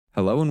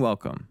Hello and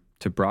welcome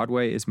to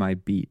Broadway is My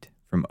Beat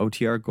from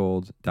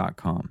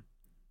OTRGold.com.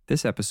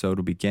 This episode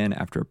will begin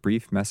after a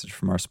brief message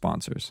from our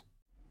sponsors.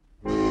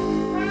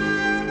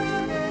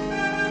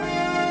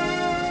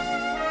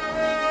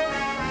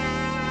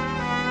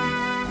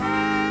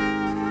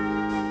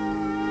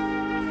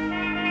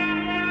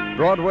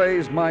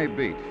 Broadway's My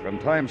Beat, from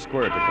Times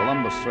Square to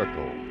Columbus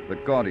Circle, the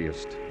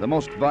gaudiest, the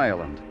most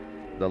violent,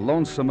 the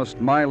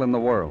lonesomest mile in the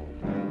world.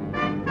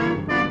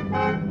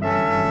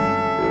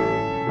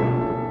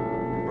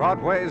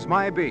 Broadway's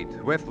My Beat,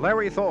 with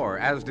Larry Thor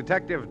as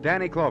Detective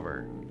Danny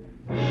Clover.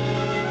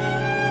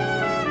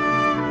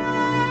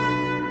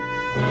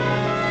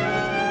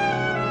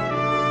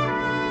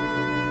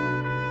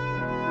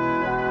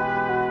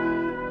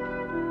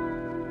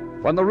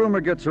 When the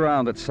rumor gets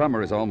around that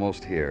summer is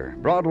almost here,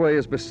 Broadway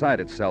is beside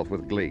itself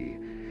with glee.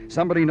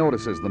 Somebody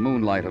notices the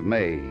moonlight of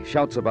May,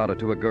 shouts about it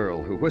to a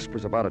girl, who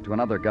whispers about it to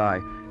another guy,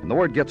 and the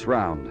word gets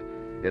round.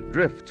 It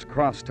drifts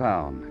across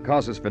town,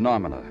 causes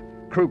phenomena.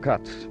 Crew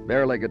cuts,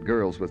 bare-legged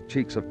girls with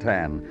cheeks of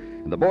tan,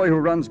 and the boy who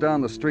runs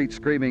down the street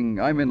screaming,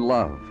 "I'm in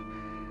love."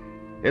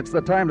 It's the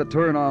time to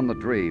turn on the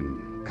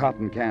dream,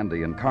 cotton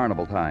candy and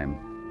carnival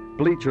time,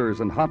 bleachers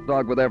and hot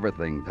dog with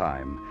everything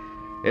time.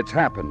 It's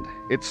happened.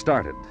 It's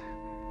started.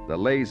 The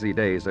lazy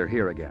days are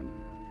here again.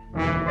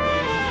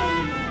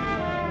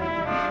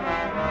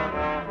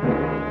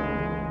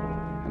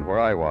 And where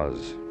I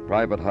was,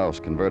 private house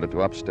converted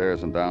to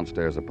upstairs and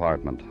downstairs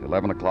apartment,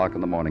 11 o'clock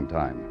in the morning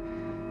time.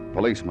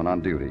 Policeman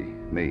on duty,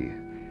 me,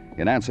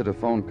 in answer to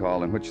phone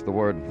call in which the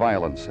word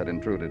violence had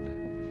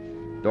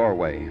intruded.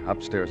 Doorway,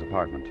 upstairs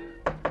apartment.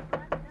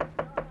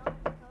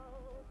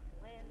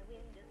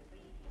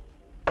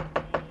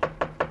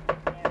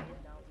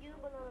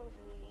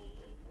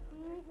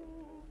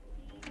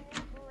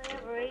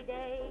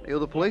 You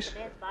the police?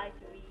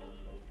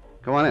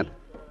 Come on in.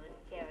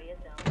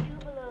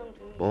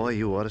 Boy,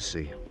 you ought to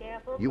see.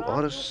 You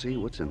ought to see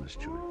what's in this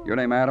joint. Your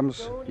name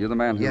Adams? You're the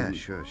man who... Yeah,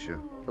 sure.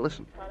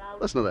 Listen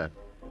to that.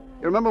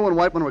 You remember when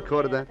Whiteman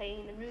recorded that?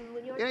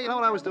 Yeah, you know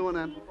what I was doing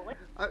then?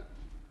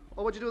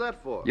 What'd you do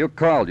that for? You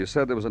called. You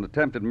said there was an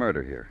attempted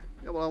murder here.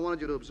 Yeah, well, I wanted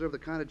you to observe the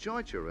kind of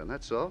joint you're in,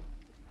 that's all.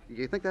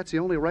 You think that's the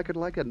only record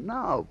like it?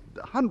 No,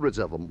 hundreds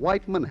of them.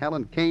 Whiteman,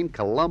 Helen Kane,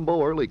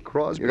 Columbo, Early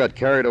Crosby. You got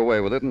carried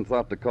away with it and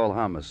thought to call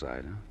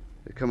homicide, huh?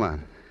 Hey, come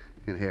on.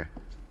 In here.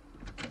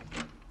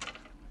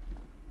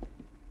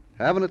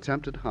 Have an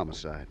attempted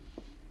homicide.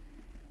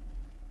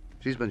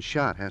 She's been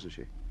shot, hasn't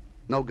she?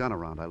 No gun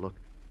around, I look.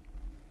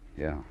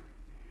 Yeah.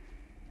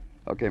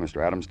 Okay,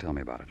 Mr. Adams, tell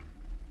me about it.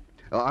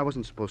 Oh, I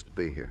wasn't supposed to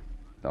be here.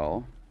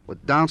 Oh? Well,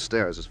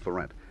 downstairs is for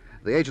rent.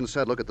 The agent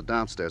said look at the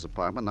downstairs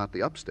apartment, not the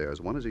upstairs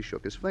one, as he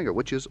shook his finger,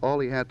 which is all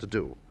he had to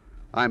do.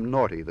 I'm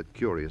Naughty, the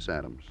curious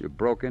Adams. You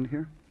broke in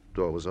here?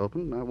 Door was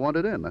open. I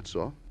wanted in, that's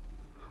all.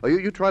 Oh,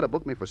 you try to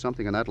book me for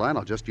something in that line,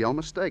 I'll just yell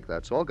mistake,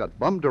 that's all. Got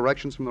bum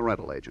directions from the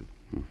rental agent.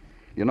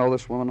 You know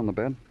this woman on the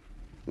bed?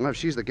 Well, if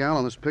she's the gal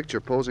in this picture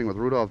posing with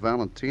Rudolph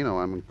Valentino,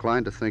 I'm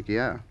inclined to think,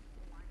 yeah.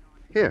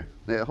 Here,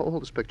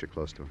 hold this picture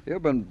close to her.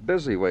 You've been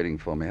busy waiting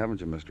for me,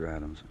 haven't you, Mr.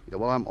 Adams? Yeah,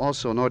 well, I'm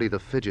also Naughty the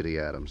Fidgety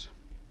Adams.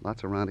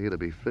 Lots around here to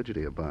be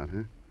fidgety about,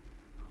 huh?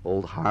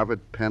 Old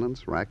Harvard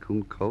pennants,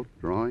 raccoon coat,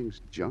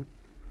 drawings, junk.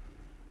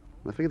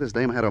 I figure this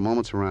dame had her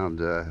moments around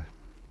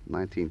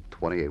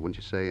 1928, wouldn't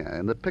you say?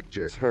 And the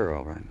picture. It's her,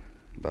 all right.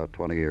 About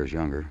 20 years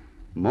younger.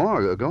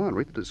 More. Go on,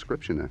 read the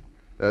description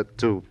there.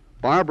 To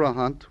Barbara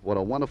Hunt, what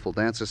a wonderful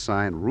dancer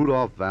signed,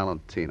 Rudolph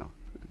Valentino.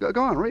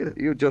 Go on, read it.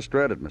 You just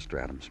read it, Mr.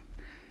 Adams.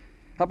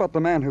 How about the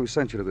man who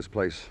sent you to this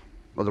place?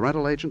 Oh, the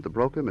rental agent, the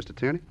broker, Mr.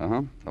 Tierney?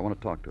 Uh-huh. I want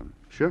to talk to him.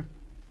 Sure.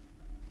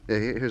 Yeah,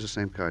 here's the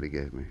same card he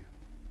gave me.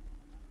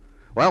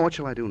 Well, what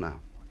shall I do now?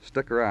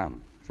 Stick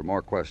around for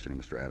more questioning,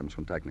 Mr. Adams,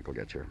 when technical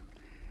gets here.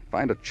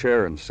 Find a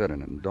chair and sit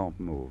in it and don't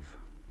move.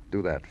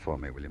 Do that for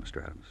me, will you,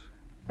 Mr. Adams?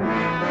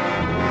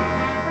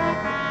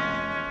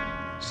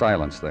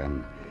 Silence,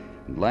 then.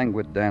 And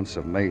languid dance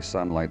of May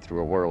sunlight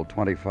through a world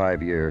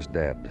 25 years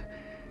dead.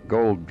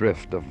 Gold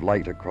drift of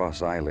light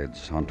across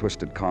eyelids on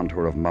twisted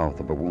contour of mouth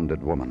of a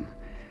wounded woman.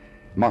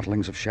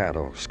 Mottlings of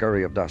shadow,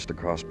 scurry of dust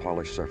across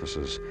polished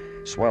surfaces,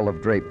 swell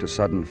of drape to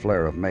sudden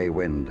flare of May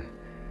wind,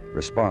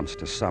 response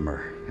to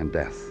summer and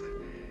death,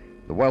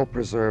 the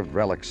well-preserved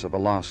relics of a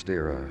lost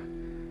era,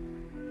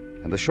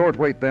 and the short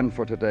wait then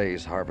for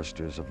today's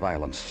harvesters of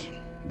violence,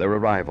 their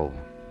arrival,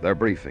 their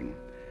briefing,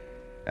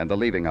 and the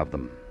leaving of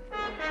them.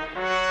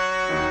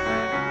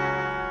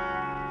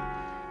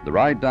 The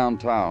ride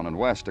downtown and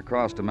west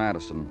across to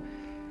Madison,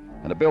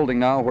 and a building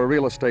now where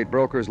real estate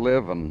brokers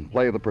live and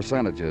play the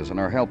percentages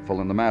and are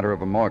helpful in the matter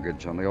of a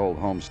mortgage on the old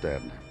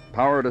homestead.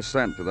 Powered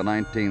ascent to the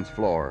 19th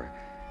floor.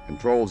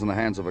 Controls in the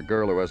hands of a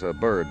girl who has a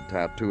bird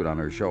tattooed on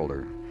her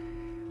shoulder.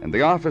 And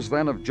the office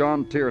then of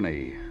John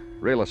Tierney,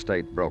 real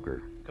estate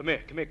broker. Come here,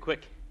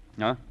 quick.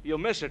 Huh? You'll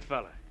miss it,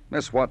 fella.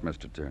 Miss what,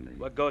 Mr. Tierney?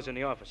 What goes in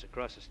the office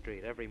across the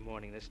street every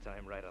morning this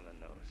time, right on the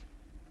nose.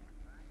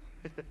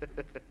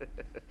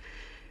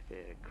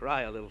 Yeah,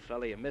 cry, a little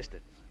fella, you missed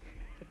it.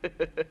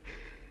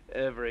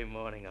 Every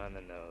morning on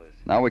the nose.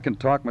 Now we can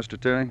talk, Mr.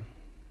 Tierney?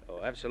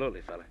 Oh,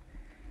 absolutely, fella.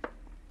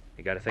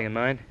 You got a thing in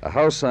mind? A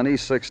house on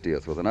East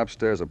 60th with an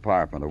upstairs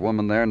apartment. A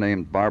woman there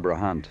named Barbara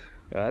Hunt.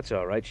 Oh, that's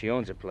all right. She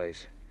owns a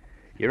place.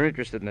 You're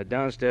interested in a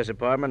downstairs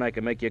apartment? I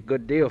can make you a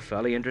good deal,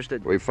 fella. You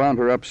interested? We found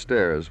her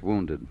upstairs,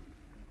 wounded.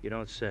 You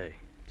don't say.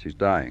 She's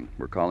dying.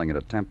 We're calling it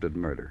attempted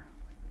murder.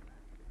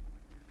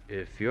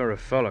 If you're a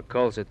fella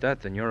calls it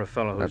that, then you're a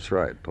fella who's... That's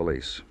right,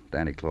 police.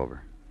 Danny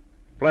Clover.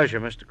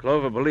 Pleasure, Mr.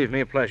 Clover. Believe me,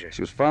 a pleasure.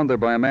 She was found there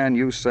by a man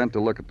you sent to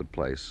look at the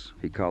place.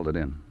 He called it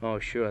in. Oh,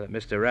 sure, that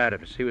Mr.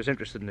 Adams. He was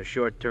interested in a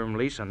short-term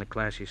lease on the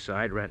classy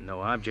side, rent no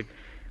object.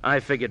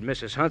 I figured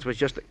Mrs. Hunt's was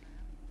just a...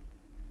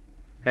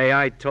 Hey,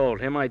 I told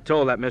that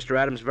Mr.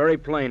 Adams very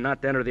plain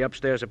not to enter the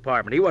upstairs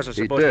apartment. He wasn't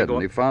supposed to go... He did,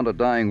 and he found a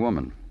dying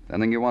woman.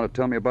 Anything you want to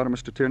tell me about her,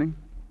 Mr. Tierney?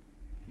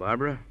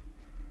 Barbara?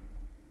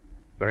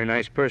 Very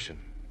nice person.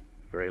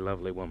 Very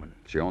lovely woman.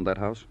 She owned that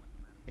house?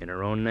 In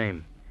her own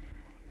name.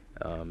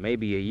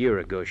 Maybe a year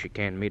ago, she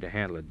came to me to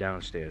handle it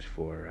downstairs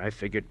for her. I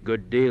figured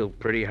good deal.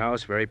 Pretty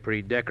house, very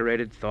pretty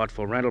decorated,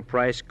 thoughtful rental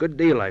price. Good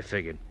deal, I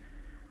figured.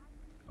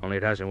 Only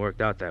it hasn't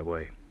worked out that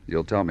way.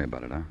 You'll tell me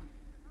about it, huh?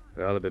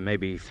 Well, there have been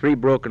maybe 3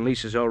 broken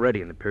leases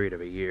already in the period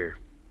of a year.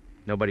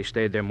 Nobody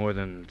stayed there more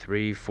than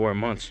 3-4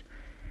 months.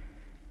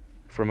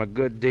 From a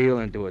good deal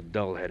into a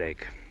dull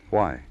headache.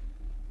 Why?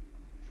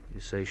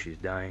 You say she's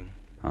dying?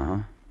 Uh-huh.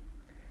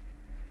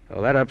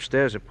 Well, that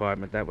upstairs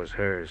apartment, that was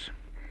hers.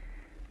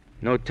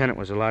 No tenant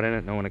was allowed in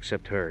it, no one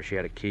except her. She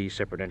had a key,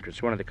 separate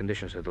entrance, one of the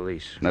conditions of the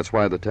lease. And that's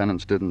why the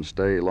tenants didn't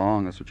stay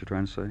long, that's what you're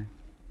trying to say?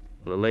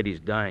 Well, the lady's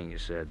dying, you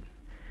said.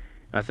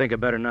 I think I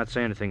better not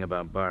say anything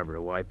about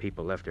Barbara, why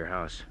people left her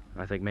house.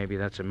 I think maybe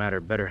that's a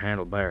matter better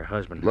handled by her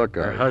husband. Look,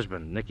 Her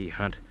husband, Nicky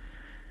Hunt.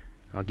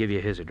 I'll give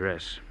you his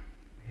address.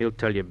 He'll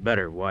tell you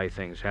better why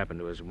things happened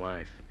to his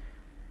wife.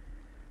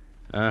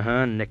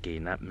 Uh-huh, Nicky,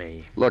 not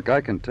me. Look, I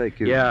can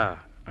take you... Yeah,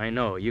 I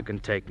know, you can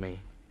take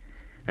me.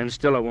 And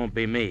still it won't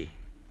be me.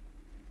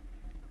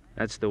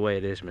 That's the way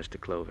it is, Mr.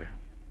 Clover.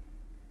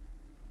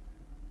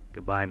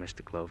 Goodbye,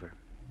 Mr. Clover.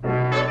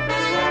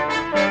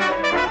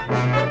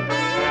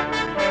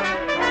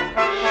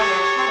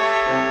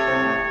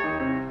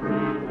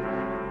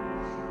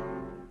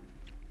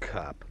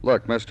 Cop.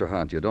 Look, Mr.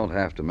 Hunt, you don't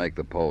have to make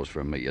the pose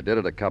for me. You did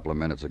it a couple of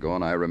minutes ago,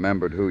 and I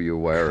remembered who you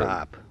were.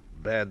 Cop.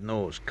 Bad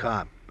news,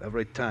 cop.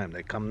 Every time.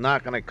 They come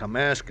knocking, they come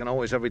asking,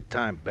 always every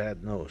time.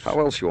 Bad news. How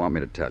else you want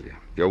me to tell you?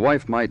 Your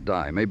wife might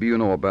die. Maybe you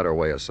know a better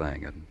way of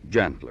saying it.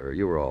 Gentler.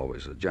 You were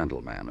always a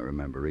gentleman. I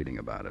remember reading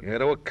about it. Yeah,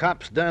 there were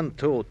cops then,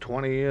 too,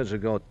 20 years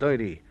ago,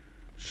 30.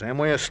 Same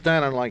way of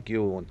standing like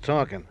you and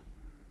talking.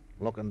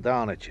 Looking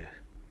down at you.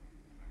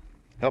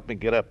 Help me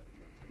get up.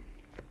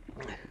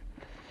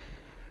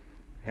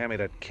 Hand me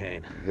that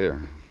cane.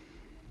 Here.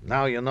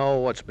 Now you know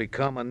what's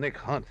become of Nick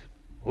Hunt.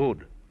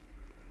 Who'd?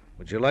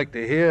 Would you like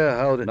to hear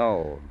how the...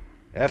 No.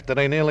 After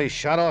they nearly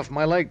shot off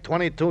my leg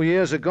 22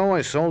 years ago,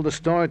 I sold the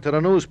story to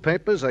the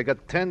newspapers. I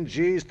got 10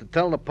 G's to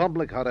tell the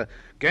public how the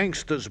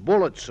gangster's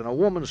bullets and a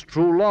woman's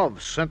true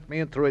love sent me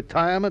into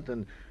retirement,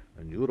 and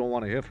you don't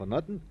want to hear for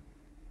nothing?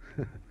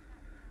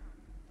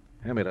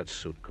 Hand me that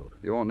suit coat.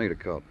 You won't need a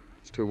coat.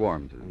 It's too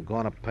warm. I'm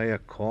going to pay a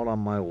call on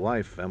my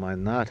wife, am I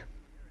not?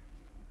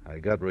 I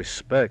got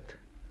respect.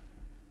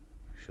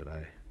 Should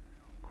I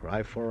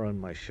cry for her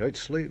in my shirt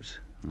sleeves?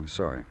 I'm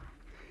sorry.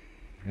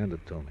 Hand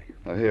it to me.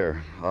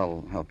 Here,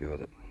 I'll help you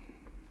with it.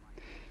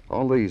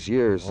 All these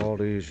years... All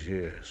these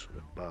years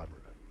with Barbara.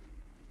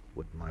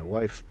 With my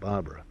wife,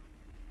 Barbara.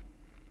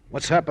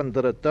 What's happened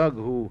to the thug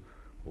who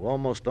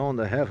almost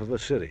owned a half of a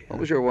city? What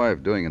was your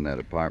wife doing in that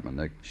apartment,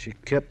 Nick? She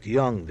kept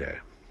Young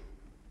there.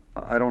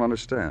 I don't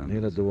understand.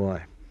 Neither do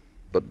I.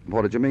 But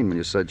what did you mean when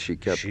you said she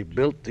kept... She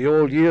built the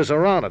old years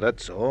around her,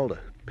 that's all. The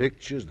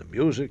pictures, the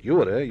music. You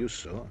were there, you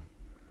saw.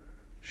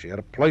 She had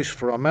a place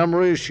for her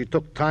memories. She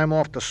took time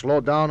off to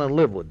slow down and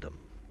live with them.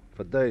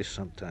 For days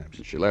sometimes.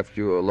 She left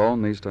you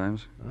alone these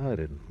times? I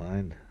didn't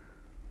mind.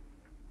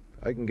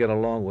 I can get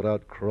along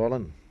without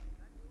crawling.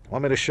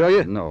 Want me to show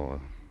you?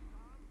 No.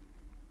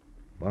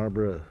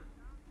 Barbara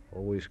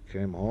always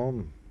came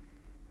home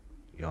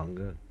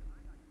younger.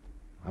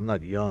 I'm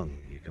not young,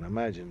 you can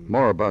imagine.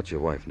 More about your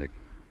wife, Nick.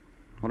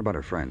 What about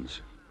her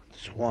friends?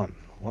 There's one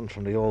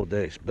from the old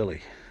days,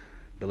 Billy.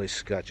 Billy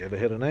Scott. You ever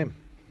hear the name?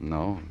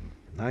 No.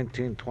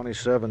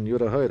 1927,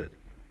 you'd have heard it.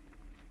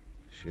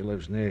 She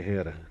lives near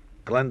here, the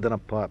Glendon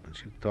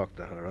Apartments. You talk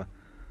to her, huh?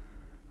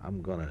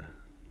 I'm gonna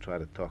try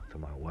to talk to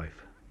my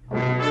wife.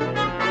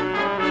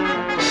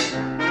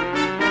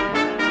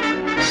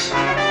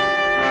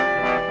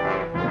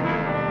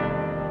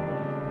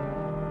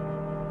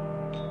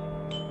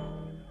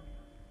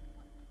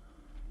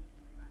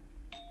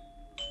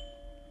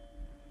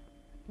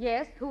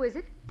 Yes, who is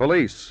it?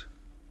 Police.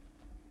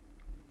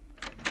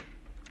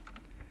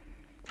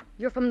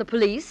 You're from the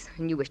police,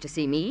 and you wish to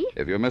see me?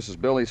 If you're Mrs.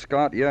 Billy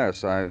Scott,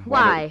 yes,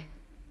 Why?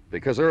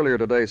 Because earlier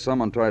today,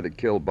 someone tried to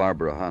kill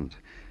Barbara Hunt.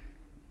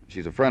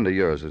 She's a friend of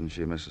yours, isn't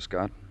she, Mrs.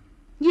 Scott?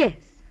 Yes,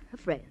 a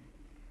friend.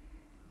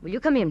 Will you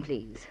come in,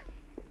 please?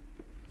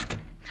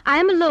 I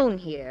am alone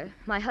here.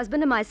 My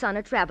husband and my son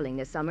are traveling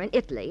this summer in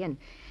Italy, and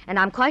And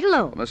I'm quite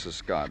alone. Well, Mrs.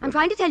 Scott. I'm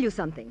trying to tell you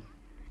something.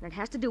 And it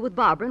has to do with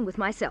Barbara and with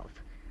myself.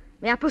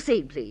 May I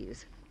proceed,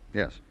 please?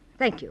 Yes.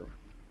 Thank you.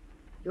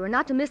 You are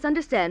not to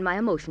misunderstand my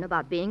emotion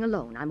about being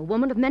alone. I'm a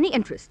woman of many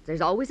interests.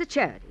 There's always a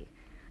charity.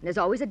 And there's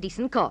always a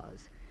decent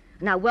cause.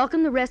 And I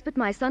welcome the respite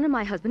my son and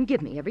my husband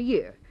give me every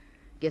year.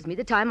 Gives me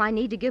the time I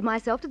need to give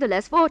myself to the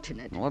less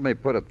fortunate. Well, let me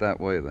put it that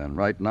way, then.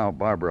 Right now,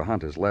 Barbara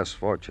Hunt is less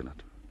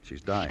fortunate.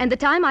 She's dying. And the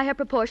time I have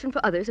proportioned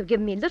for others have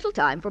given me little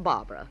time for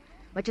Barbara.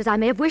 Much as I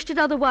may have wished it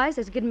otherwise,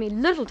 has given me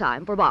little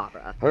time for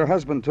Barbara. Her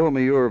husband told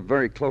me you were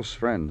very close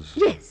friends.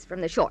 Yes,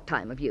 from the short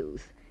time of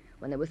youth.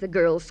 When there was the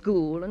girls'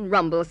 school and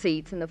rumble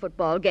seats and the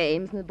football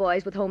games and the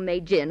boys with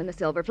homemade gin and the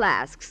silver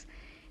flasks.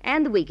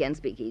 And the weekend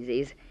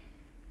speakeasies.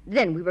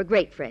 Then we were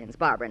great friends,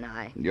 Barbara and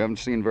I. You haven't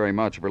seen very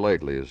much of her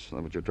lately. Is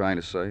that what you're trying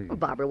to say? Well,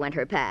 Barbara went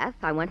her path.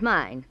 I went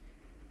mine.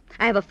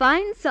 I have a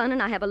fine son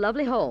and I have a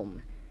lovely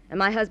home. And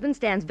my husband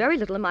stands very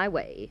little in my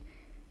way.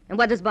 And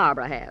what does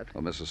Barbara have?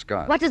 Well, Mrs.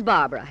 Scott. What does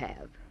Barbara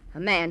have? A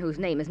man whose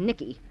name is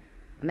Nicky.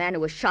 A man who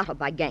was shot up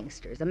by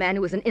gangsters. A man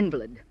who was an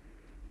invalid.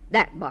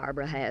 That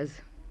Barbara has.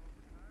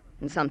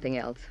 And something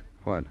else.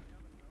 What?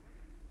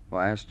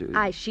 Well, I asked you.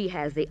 She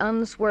has the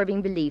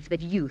unswerving belief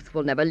that youth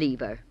will never leave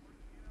her.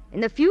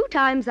 In the few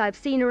times I've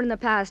seen her in the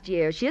past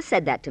year, she has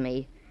said that to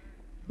me.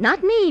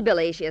 Not me,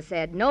 Billy, she has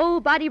said. No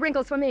body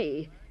wrinkles for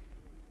me.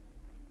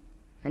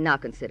 And now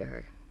consider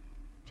her.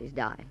 She's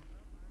dying.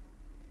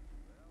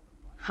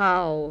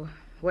 How?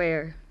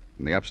 Where?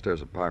 In the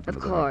upstairs apartment.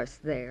 Of course,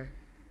 there.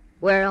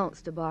 Where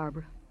else to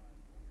Barbara?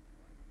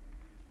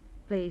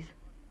 Please.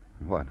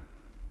 What?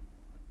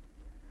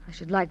 I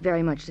should like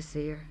very much to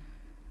see her.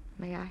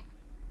 May I?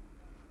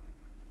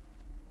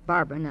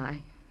 Barbara and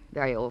I,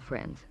 very old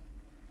friends.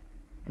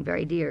 And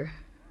very dear.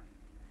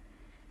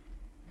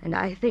 And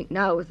I think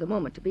now is the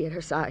moment to be at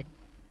her side.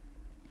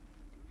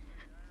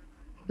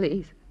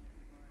 Please.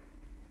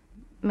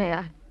 May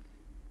I?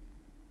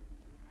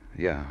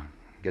 Yeah.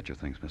 Get your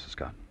things, Mrs.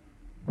 Scott.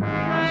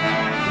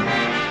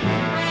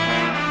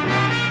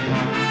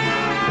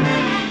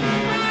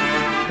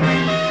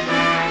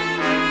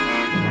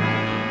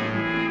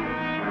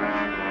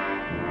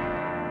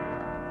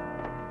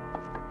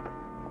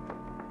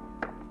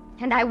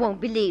 And I won't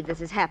believe this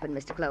has happened,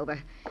 Mr.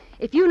 Clover.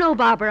 If you know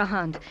Barbara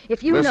Hunt,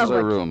 if you know This is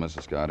her what... room,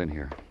 Mrs. Scott, in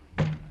here.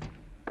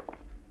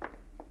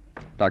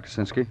 Dr.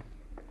 Sinsky?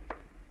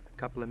 A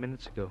couple of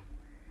minutes ago.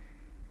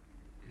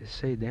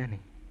 Say, Danny.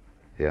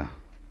 Yeah.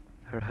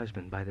 Her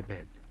husband by the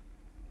bed.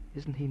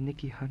 Isn't he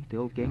Nicky Hunt, the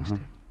old gangster?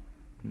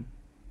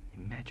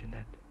 Imagine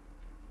that.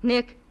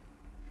 Nick?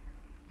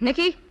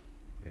 Nicky?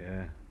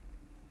 Yeah.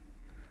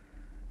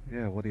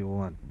 Yeah, what do you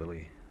want,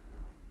 Billy?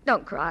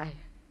 Don't cry.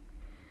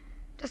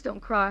 Just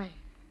don't cry.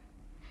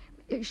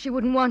 She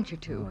wouldn't want you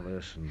to. Oh,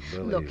 listen,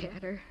 Billy. Look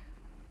at her.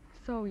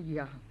 So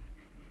young.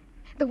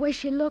 The way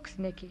she looks,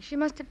 Nicky, she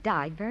must have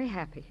died very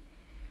happy.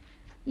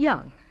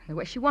 Young, the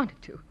way she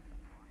wanted to.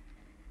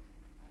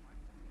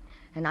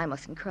 And I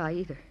mustn't cry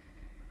either.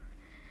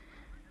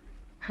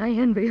 I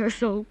envy her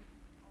so.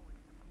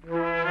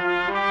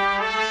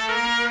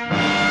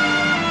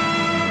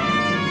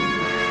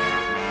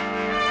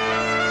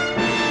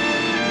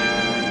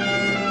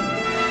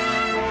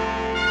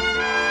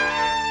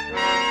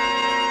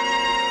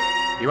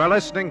 You are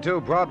listening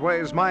to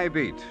Broadway's My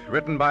Beat,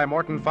 written by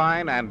Morton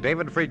Fine and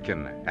David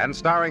Friedkin, and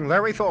starring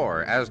Larry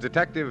Thor as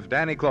Detective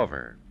Danny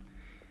Clover.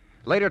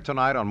 Later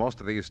tonight on most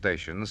of these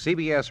stations,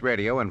 CBS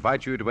Radio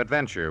invites you to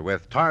adventure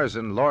with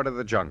Tarzan, Lord of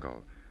the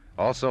Jungle.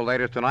 Also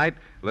later tonight,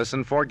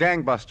 listen for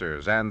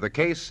Gangbusters and The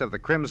Case of the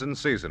Crimson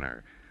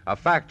Seasoner, a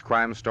fact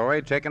crime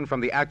story taken from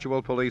the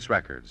actual police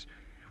records.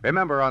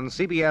 Remember, on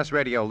CBS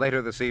Radio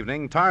later this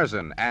evening,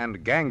 Tarzan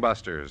and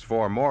Gangbusters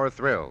for more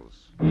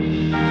thrills.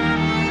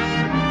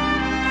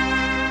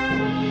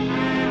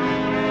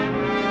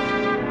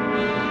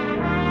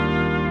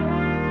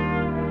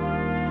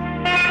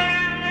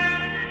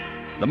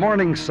 The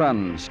morning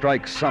sun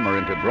strikes summer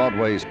into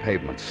Broadway's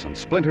pavements, and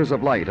splinters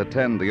of light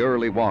attend the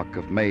early walk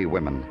of May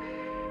women,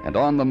 and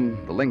on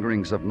them the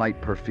lingerings of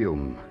night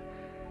perfume.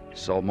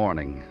 So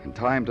morning, and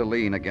time to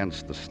lean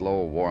against the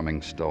slow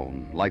warming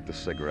stone, light the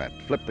cigarette,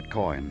 flip the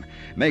coin,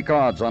 make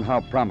odds on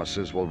how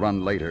promises will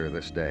run later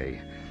this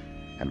day.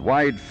 And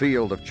wide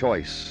field of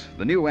choice,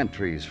 the new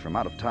entries from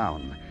out of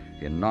town,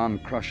 in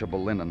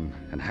non-crushable linen,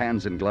 and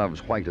hands in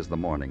gloves white as the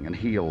morning, and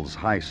heels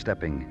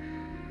high-stepping.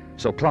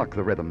 So clock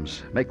the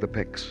rhythms, make the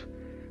picks,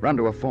 run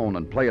to a phone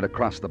and play it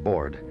across the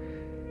board.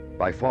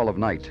 By fall of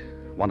night,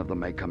 one of them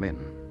may come in.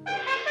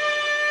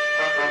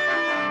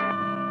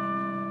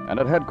 And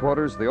at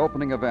headquarters, the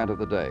opening event of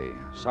the day,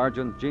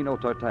 Sergeant Gino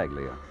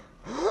Tartaglia.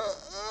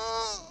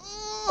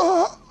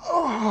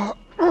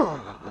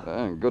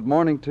 Good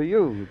morning to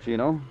you,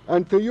 Gino.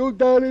 And to you,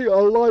 Danny,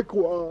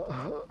 likewise.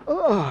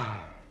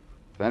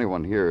 If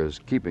anyone here is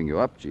keeping you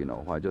up,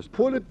 Gino, why just...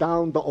 Put it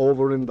down to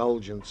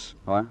overindulgence.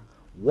 What?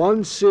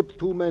 One sip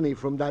too many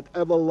from that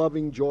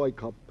ever-loving joy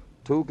cup.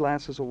 2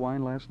 glasses of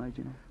wine last night,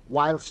 Gino?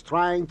 Whilst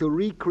trying to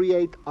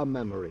recreate a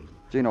memory.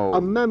 Gino,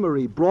 A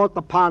memory brought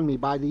upon me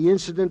by the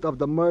incident of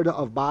the murder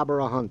of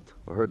Barbara Hunt.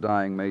 her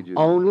dying made you...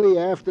 Only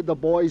after the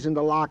boys in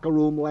the locker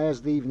room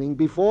last evening,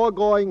 before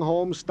going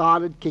home,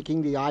 started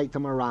kicking the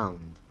item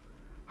around.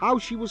 How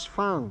she was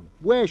found,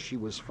 where she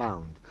was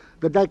found,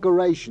 the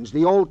decorations,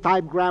 the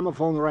old-type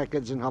gramophone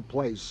records in her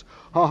place,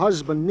 her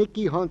husband,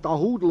 Nicky Hunt, a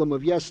hoodlum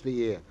of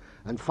yesteryear.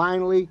 And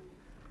finally,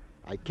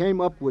 I came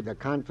up with a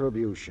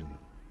contribution.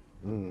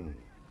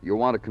 You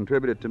want to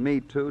contribute it to me,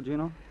 too,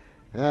 Gino?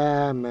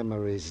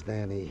 Memories,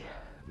 Danny.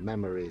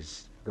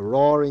 Memories. The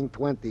roaring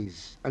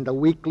 20s and the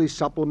weekly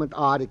supplement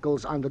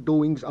articles on the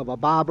doings of a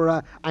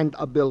Barbara and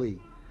a Billy.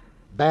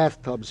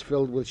 Bathtubs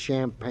filled with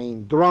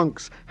champagne,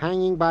 drunks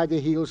hanging by the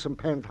heels from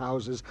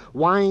penthouses,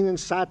 wine and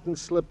satin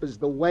slippers,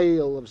 the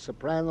wail of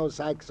soprano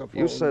saxophones.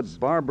 You said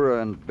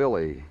Barbara and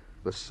Billy.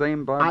 The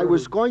same Barbara? I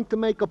was going to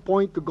make a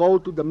point to go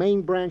to the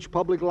main branch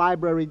public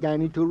library,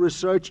 Danny, to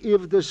research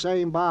if the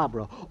same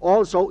Barbara.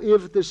 Also,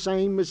 if the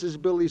same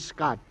Mrs. Billy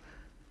Scott.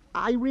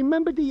 I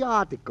remember the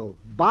article.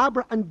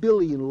 Barbara and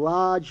Billy in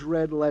large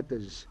red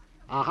letters.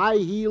 A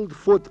high-heeled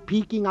foot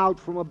peeking out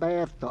from a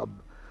bathtub.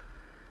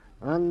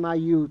 On my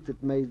youth,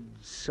 it made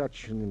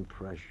such an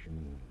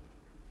impression.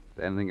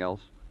 Anything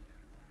else?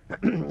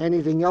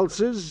 Anything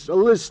else is a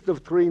list of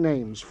 3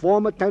 names.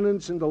 Former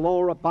tenants in the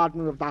lower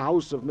apartment of the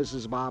house of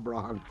Mrs. Barbara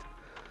Hunt.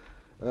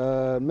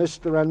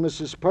 Mr. and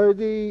Mrs.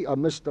 Purdy, a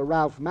Mr.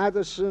 Ralph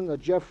Madison, a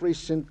Jeffrey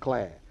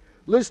Sinclair.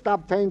 List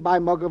obtained by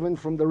Muggavan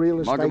from the real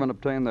estate... Muggavan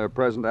obtained their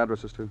present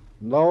addresses, too?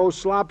 No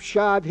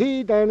slopshod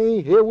he,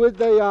 Danny. Herewith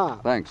they are.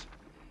 Thanks.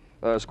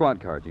 Squad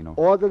car, Gino.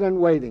 Ordered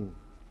and waiting.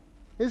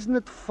 Isn't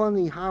it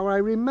funny how I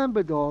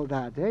remembered all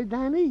that, eh,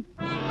 Danny?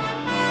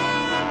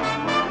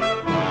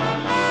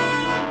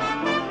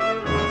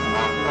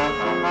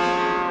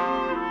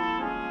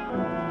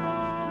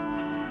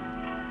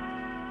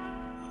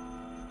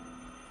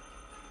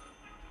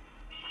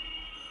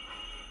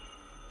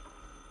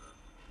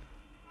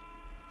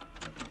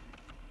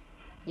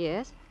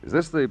 Yes? Is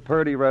this the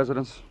Purdy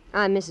residence?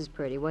 I'm Mrs.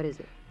 Purdy. What is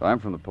it? I'm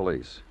from the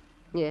police.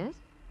 Yes?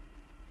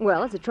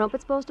 Well, is the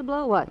trumpet supposed to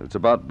blow? What? It's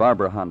about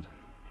Barbara Hunt.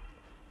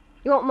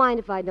 You won't mind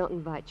if I don't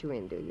invite you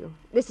in, do you?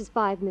 This is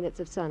 5 minutes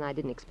of sun I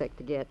didn't expect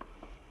to get.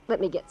 Let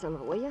me get some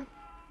of it, will you?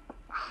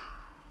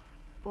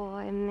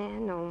 Boy,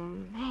 man, oh,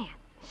 man.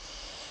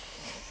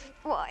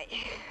 Boy.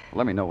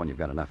 Let me know when you've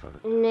got enough of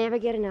it. Never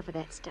get enough of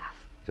that stuff.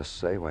 Just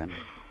say when.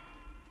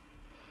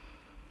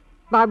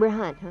 Barbara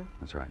Hunt, huh?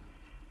 That's right.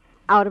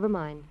 Out of her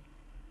mind.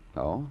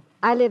 Oh?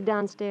 I lived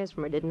downstairs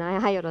from her, didn't I?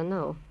 I ought to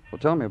know. Well,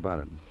 tell me about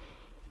it.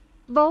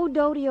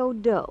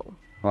 Vo-do-de-o-do.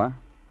 What?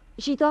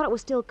 She thought it was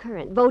still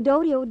current.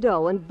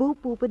 Vo-do-de-o-do and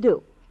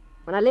boop-boop-a-doo.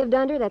 When I lived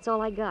under, that's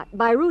all I got.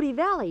 By Rudy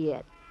Valley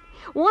yet.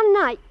 One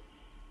night...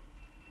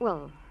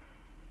 Well,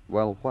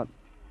 Well, what?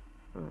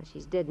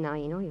 she's dead now,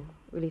 you know. You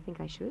really think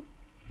I should?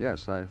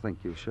 Yes, I think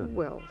you should.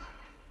 Well,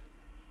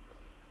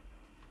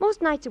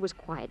 most nights it was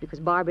quiet because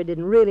Barbara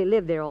didn't really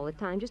live there all the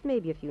time, just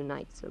maybe a few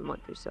nights a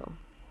month or so.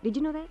 Did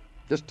you know that?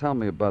 Just tell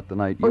me about the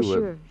night you... Oh,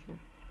 sure.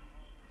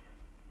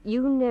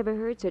 You never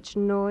heard such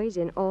noise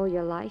in all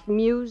your life?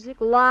 Music,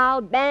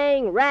 loud,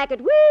 bang,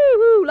 racket,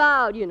 woo-woo,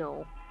 loud, you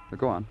know.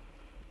 Go on.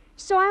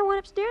 So I went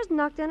upstairs and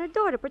knocked on her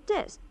door to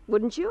protest.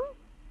 Wouldn't you?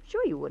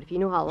 Sure you would if you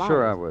knew how loud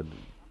Sure it I was. would.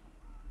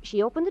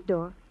 She opened the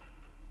door,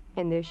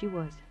 and there she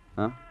was.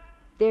 Huh?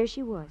 There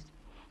she was.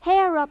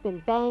 Hair up in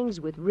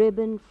bangs with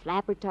ribbon,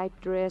 flapper-type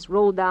dress,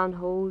 roll-down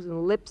hose,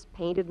 and lips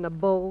painted in a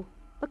bow.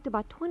 Looked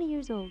about 20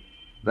 years old.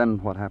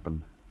 Then what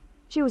happened?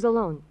 She was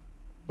alone.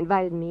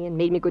 Invited me and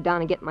made me go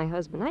down and get my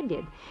husband. I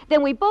did.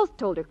 Then we both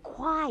told her,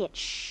 quiet,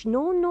 shh,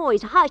 no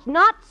noise, hush,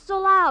 not so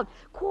loud,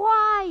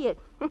 quiet.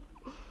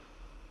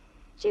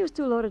 She was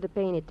too loaded to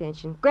pay any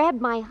attention. Grabbed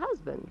my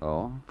husband.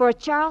 Oh? For a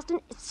Charleston.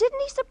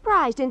 Sidney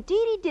surprised.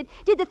 Indeed he did.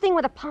 Did the thing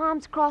with the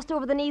palms crossed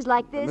over the knees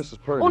like this.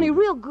 Mrs. Purdy. Only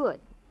real good.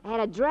 I had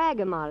to drag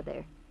him out of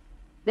there.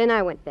 Then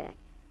I went back.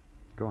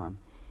 Go on.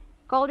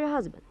 Called her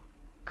husband.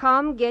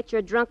 Come get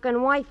your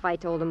drunken wife, I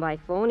told him by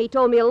phone. He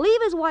told me to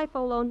leave his wife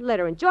alone, let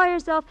her enjoy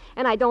herself,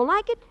 and I don't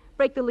like it,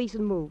 break the lease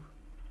and move.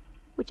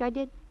 Which I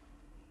did.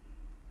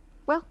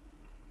 Well,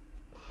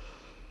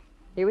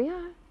 here we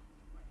are.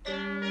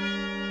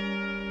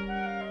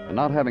 And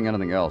not having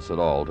anything else at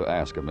all to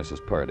ask of Mrs.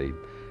 Purdy,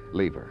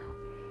 leave her.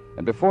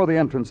 And before the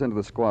entrance into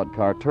the squad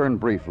car, turn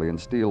briefly and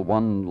steal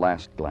one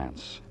last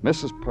glance.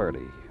 Mrs.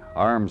 Purdy,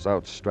 arms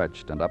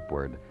outstretched and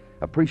upward,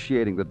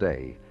 appreciating the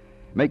day,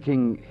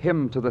 making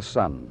hymn to the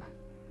sun.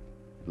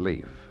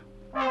 Leave.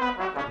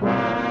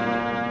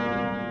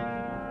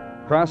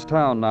 Cross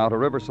town now to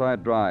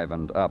Riverside Drive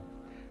and up.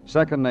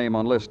 Second name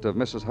on list of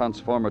Mrs. Hunt's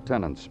former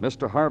tenants,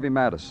 Mr. Harvey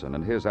Madison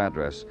and his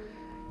address.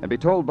 And be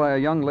told by a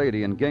young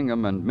lady in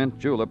gingham and mint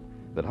julep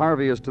that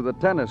Harvey is to the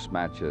tennis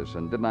matches,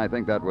 and didn't I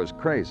think that was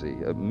crazy?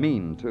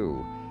 Mean,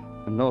 too.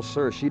 And no,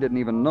 sir, she didn't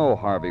even know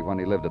Harvey when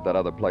he lived at that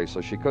other place,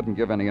 so she couldn't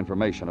give any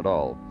information at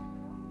all.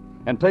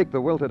 And take the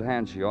wilted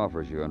hand she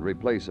offers you and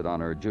replace it on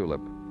her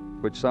julep,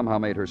 which somehow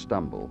made her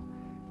stumble,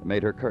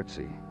 made her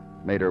curtsy,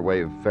 made her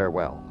wave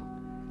farewell.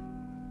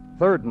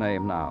 Third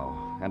name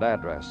now, and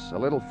address, a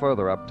little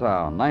further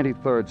uptown,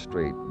 93rd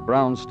Street,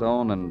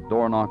 brownstone and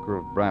door knocker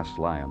of brass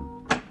lion.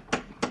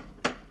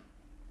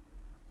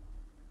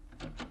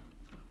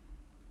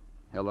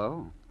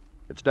 Hello.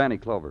 It's Danny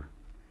Clover.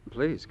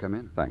 Please, come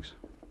in. Thanks.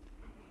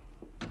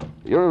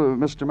 You're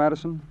Mr.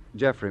 Madison?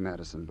 Jeffrey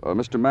Madison.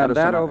 Mr.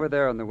 Madison. And that over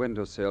there on the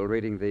windowsill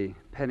reading the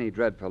Penny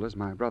Dreadful is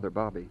my brother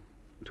Bobby.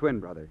 Twin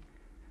brother.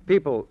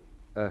 People,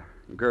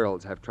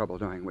 girls have trouble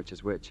knowing which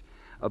is which.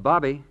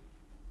 Bobby,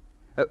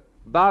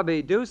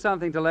 do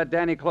something to let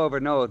Danny Clover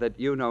know that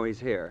you know he's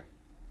here.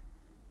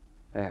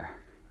 There.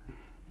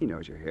 He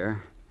knows you're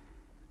here.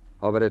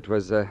 Oh, but it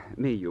was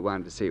me you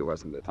wanted to see,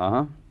 wasn't it?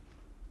 Uh-huh.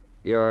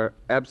 You're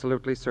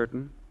absolutely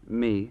certain?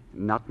 Me,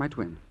 not my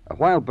twin. A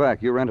while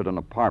back, you rented an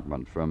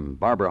apartment from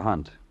Barbara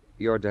Hunt.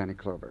 You're Danny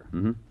Clover.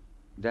 Mm-hmm.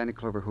 Danny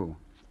Clover who?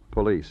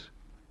 Police.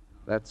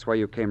 That's why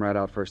you came right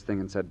out first thing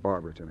and said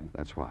Barbara to me.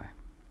 That's why.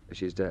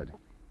 She's dead.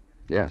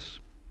 Yes.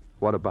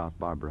 What about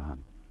Barbara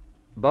Hunt?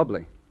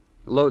 Bubbly.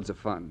 Loads of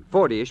fun.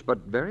 40-ish, but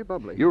very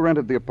bubbly. You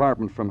rented the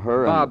apartment from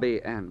her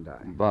Bobby and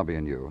I. Bobby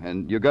and you.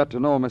 And you got to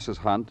know Mrs.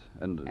 Hunt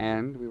and...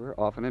 And we were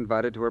often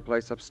invited to her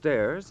place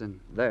upstairs, and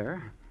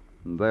there...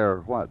 There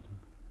what?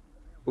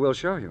 We'll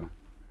show you.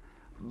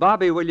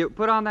 Bobby, will you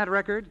put on that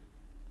record?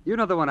 You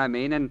know the one I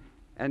mean,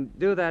 and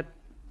do that...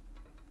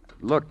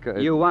 Look,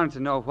 You wanted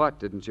to know what,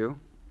 didn't you?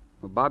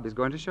 Well, Bobby's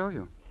going to show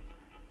you.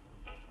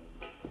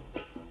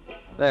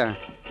 There.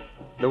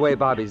 The way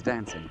Bobby's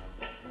dancing.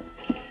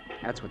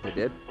 That's what they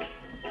did.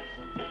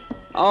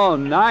 Oh,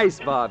 nice,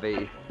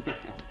 Bobby.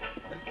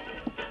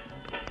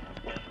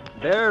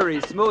 Very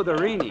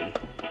smootherini.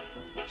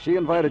 She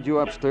invited you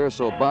upstairs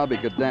so Bobby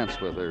could dance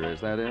with her.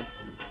 Is that it?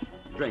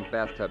 Drink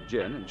bathtub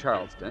gin in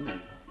Charleston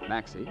and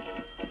Maxie.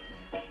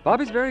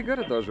 Bobby's very good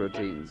at those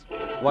routines.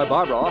 Why,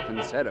 Barbara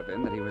often said of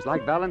him that he was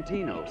like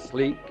Valentino,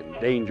 sleek and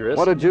dangerous.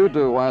 What did you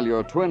do while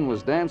your twin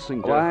was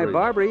dancing, Jeffrey? Why,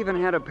 Barbara even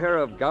had a pair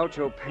of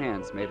gaucho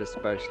pants made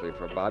especially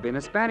for Bobby and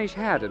a Spanish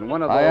hat and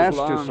one of those I asked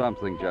long... you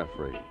something,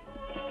 Jeffrey.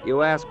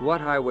 You asked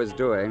what I was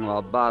doing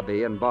while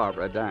Bobby and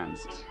Barbara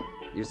danced.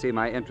 You see,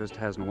 my interest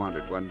hasn't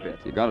wandered one bit.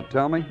 You gonna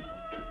tell me?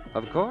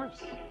 Of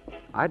course.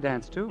 I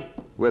danced, too.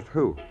 With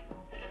who?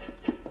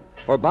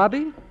 For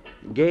Bobby,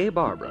 gay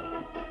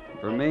Barbara.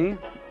 For me,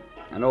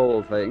 an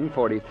old thing,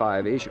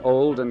 45-ish,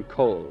 old and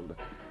cold.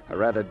 A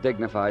rather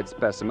dignified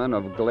specimen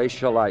of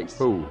glacial ice.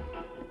 Who?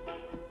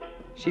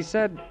 She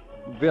said,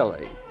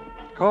 Billy.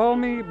 Call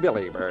me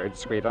Billy Bird,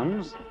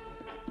 sweetums.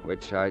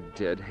 Which I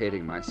did,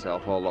 hating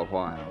myself all the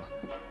while.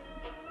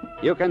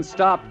 You can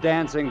stop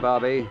dancing,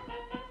 Bobby.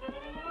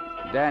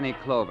 Danny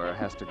Clover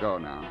has to go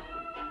now.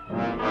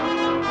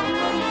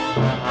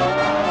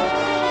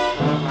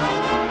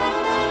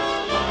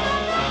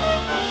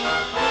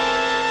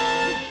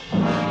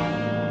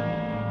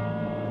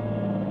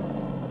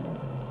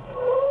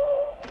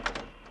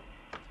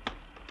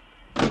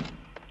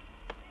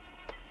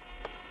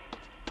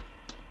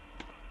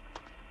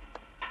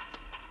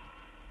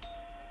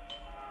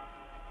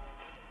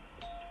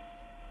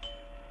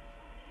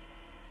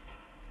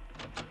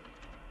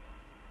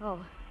 Oh.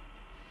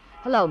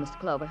 Hello, Mr.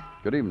 Clover.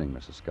 Good evening,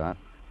 Mrs. Scott.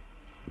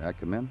 May I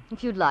come in?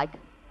 If you'd like.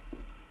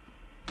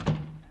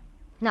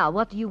 Now,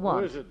 what do you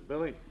want? Who is it,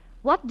 Billy?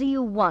 What do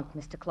you want,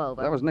 Mr.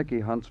 Clover? That was Nicky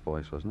Hunt's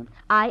voice, wasn't it?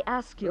 I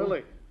ask you.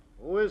 Billy,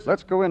 who is it?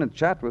 Let's go in and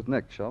chat with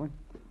Nick, shall we?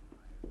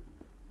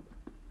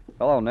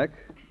 Hello, Nick.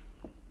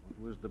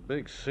 It was the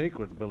big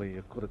secret, Billy.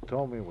 You could have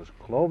told me it was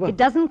Clover. It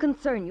doesn't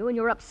concern you, and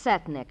you're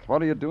upset, Nick.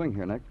 What are you doing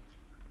here, Nick?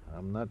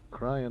 I'm not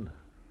crying.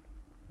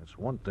 That's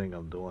one thing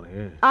I'm doing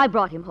here. I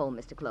brought him home,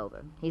 Mr.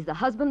 Clover. He's the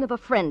husband of a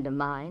friend of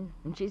mine,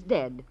 and she's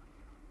dead.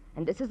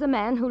 And this is a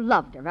man who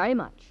loved her very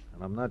much.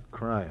 And I'm not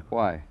crying.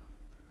 Why?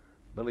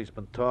 Billy's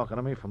been talking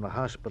to me from the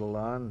hospital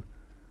on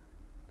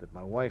that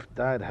my wife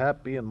died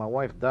happy and my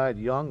wife died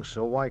young,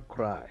 so why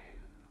cry?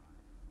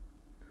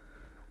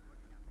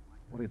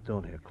 What are you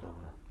doing here, Clover?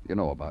 You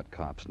know about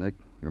cops, Nick.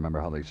 You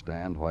remember how they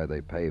stand, why they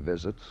pay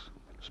visits,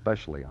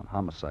 especially on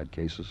homicide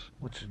cases.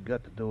 What's it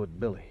got to do with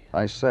Billy?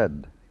 I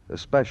said,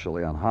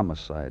 especially on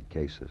homicide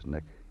cases,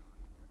 Nick.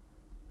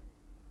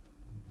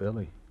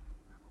 Billy?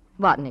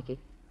 What, Nicky?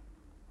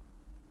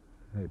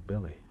 Hey,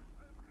 Billy.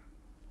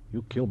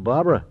 You killed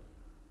Barbara?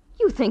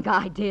 You think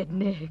I did,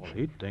 Nick. Well,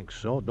 he thinks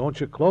so, don't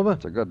you, Clover?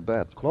 It's a good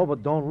bet. Clover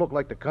don't look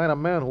like the kind of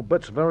man who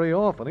bets very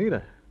often,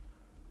 either.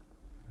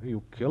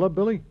 You kill her,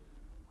 Billy?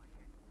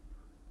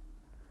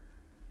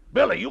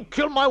 Billy, you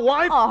killed my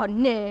wife? Oh,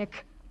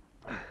 Nick.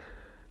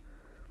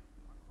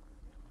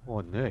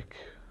 Oh, Nick.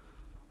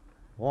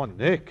 Oh,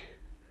 Nick.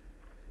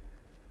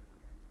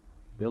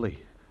 Billy.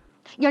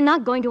 You're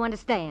not going to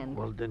understand.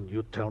 Well, then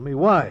you tell me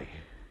why.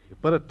 You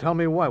better tell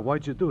me why.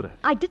 Why'd you do that?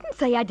 I didn't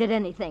say I did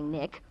anything,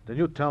 Nick. Then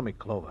you tell me,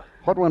 Clover.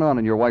 What went on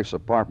in your wife's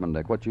apartment,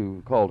 Nick? What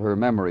you called her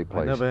memory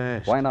place? I never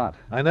asked. Why not?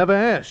 I never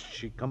asked.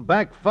 She'd come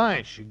back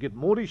fine. She'd get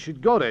moody.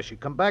 She'd go there. She'd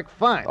come back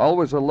fine.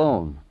 Always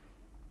alone.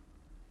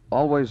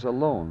 Always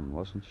alone,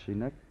 wasn't she,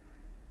 Nick?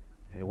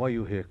 Hey, why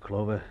you here,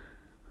 Clover?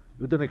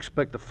 You didn't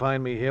expect to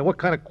find me here. What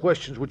kind of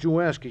questions would you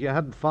ask if you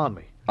hadn't found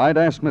me? I'd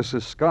asked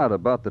Mrs. Scott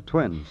about the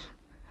twins.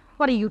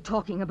 What are you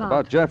talking about?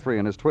 About Jeffrey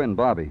and his twin,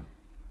 Bobby.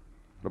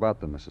 What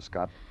about them, Mrs.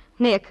 Scott?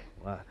 Nick.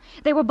 What?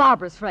 They were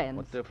Barbara's friends.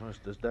 What difference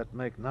does that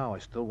make now? I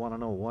still want to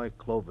know why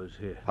Clover's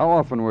here. How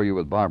often were you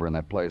with Barbara in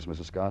that place,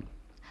 Mrs. Scott?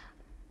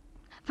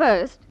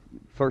 First,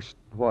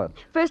 What?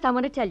 I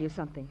want to tell you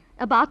something.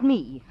 About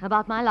me.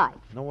 About my life.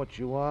 Know what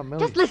you are,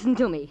 Millie? Just listen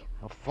to me.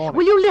 A phony.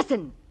 Will you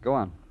listen? Go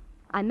on.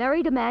 I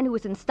married a man who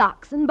was in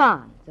stocks and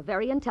bonds. A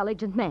very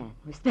intelligent man.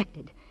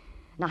 Respected.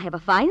 And I have a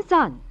fine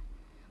son.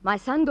 My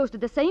son goes to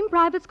the same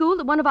private school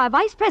that one of our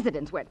vice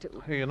presidents went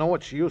to. Hey, you know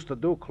what she used to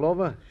do,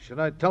 Clover? Should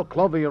I tell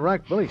Clover you're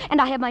right, Billy?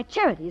 And I have my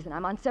charities, and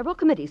I'm on several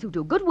committees who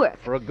do good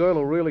work. For a girl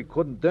who really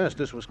couldn't dance,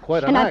 this was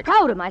quite an And I'm act.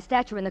 proud of my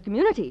stature in the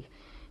community.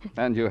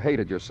 And you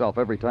hated yourself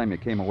every time you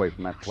came away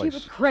from that place. She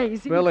was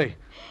crazy. Billy.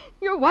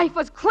 Your wife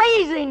was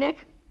crazy,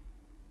 Nick.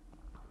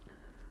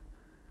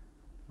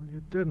 Well,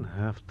 you didn't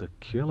have to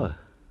kill her.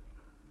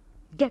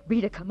 Get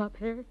me to come up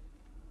here.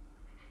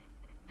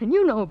 And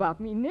you know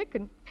about me, Nick,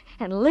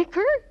 and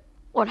liquor.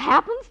 What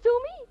happens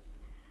to me?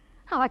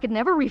 How I could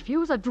never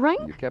refuse a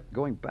drink. You kept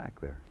going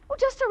back there. Oh,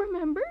 just to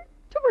remember.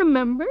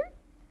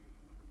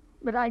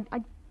 But I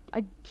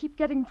keep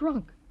getting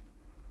drunk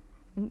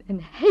and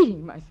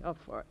hating myself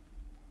for it.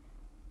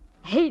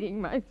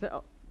 Hating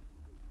myself.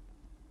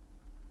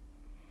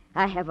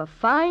 I have a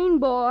fine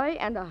boy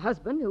and a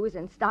husband who is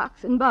in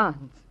stocks and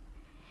bonds.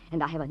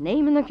 And I have a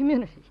name in the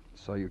community.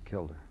 So you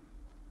killed her.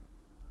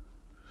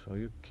 So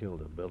you killed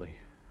her, Billy.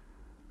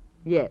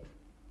 Yes.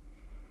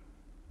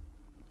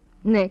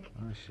 Nick.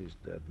 Oh, she's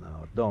dead now.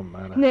 It don't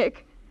matter.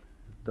 Nick.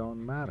 It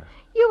don't matter.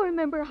 You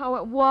remember how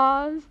it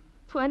was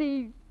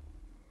 20,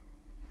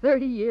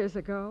 30 years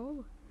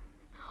ago?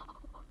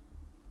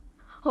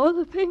 All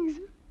the things.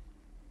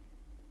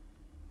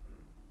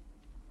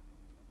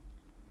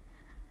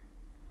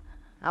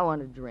 I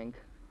want a drink.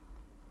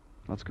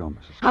 Let's go,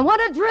 Mrs. Scott. I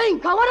want a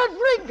drink! I want a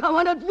drink! I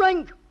want a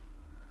drink!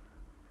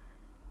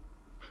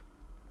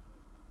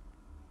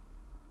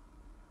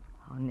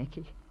 Oh,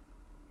 Nicky.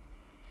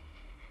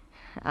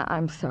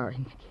 I'm sorry,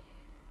 Nicky.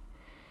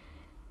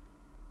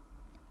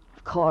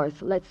 Of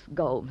course, let's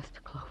go,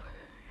 Mr. Clover.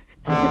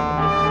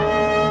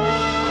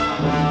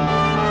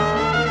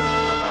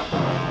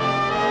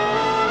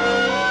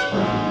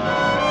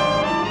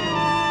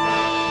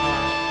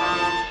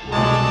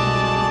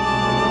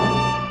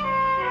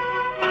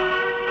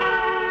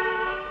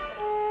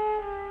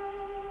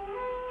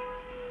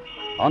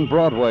 On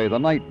Broadway, the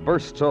night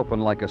bursts open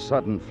like a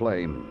sudden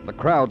flame. The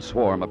crowd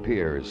swarm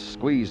appears,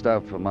 squeezed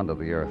out from under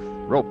the earth,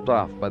 roped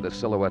off by the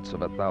silhouettes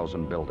of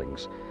 1,000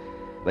 buildings.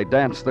 They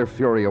dance their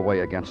fury away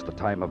against the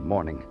time of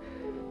morning,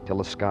 till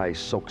the sky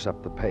soaks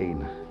up the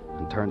pain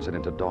and turns it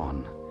into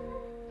dawn.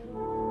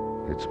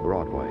 It's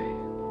Broadway,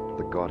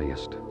 the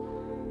gaudiest,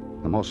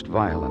 the most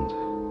violent,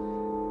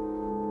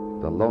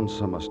 the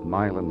lonesomest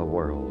mile in the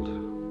world.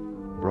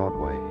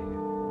 Broadway,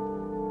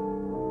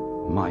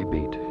 my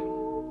beat.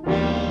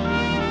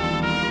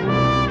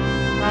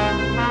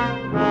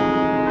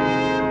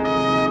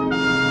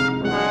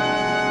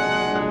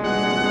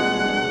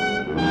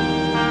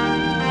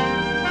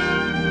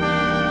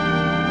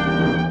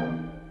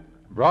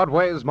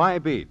 Broadway's My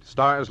Beat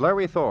stars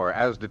Larry Thor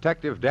as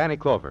Detective Danny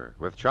Clover,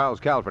 with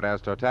Charles Calvert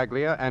as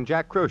Tartaglia and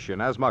Jack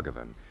Crucian as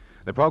Muggavan.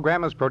 The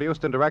program is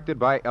produced and directed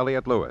by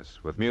Elliott Lewis,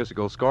 with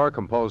musical score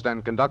composed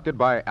and conducted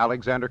by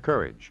Alexander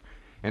Courage.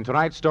 In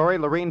tonight's story,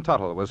 Lorene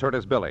Tuttle was heard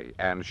as Billy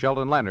and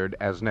Sheldon Leonard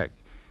as Nick.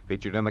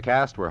 Featured in the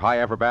cast were Hy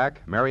Everback,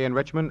 Marion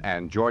Richmond,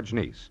 and George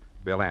Neese.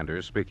 Bill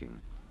Anders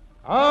speaking.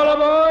 All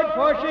aboard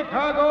for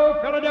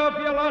Chicago,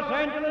 Philadelphia, Los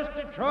Angeles,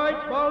 Detroit,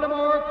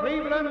 Baltimore,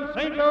 Cleveland,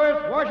 St.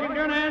 Louis,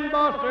 Washington, and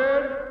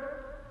Boston.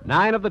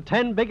 9 of the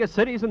 10 biggest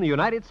cities in the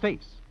United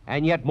States.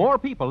 And yet more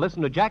people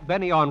listen to Jack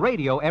Benny on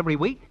radio every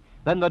week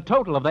than the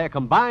total of their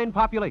combined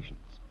populations.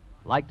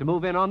 Like to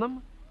move in on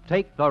them?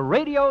 Take the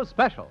radio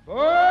special.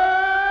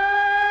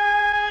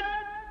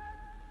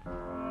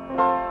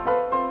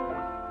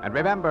 And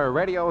remember,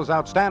 radio's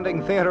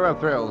outstanding theater of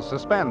thrills,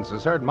 Suspense,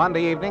 is heard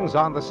Monday evenings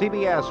on the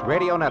CBS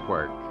Radio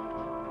Network.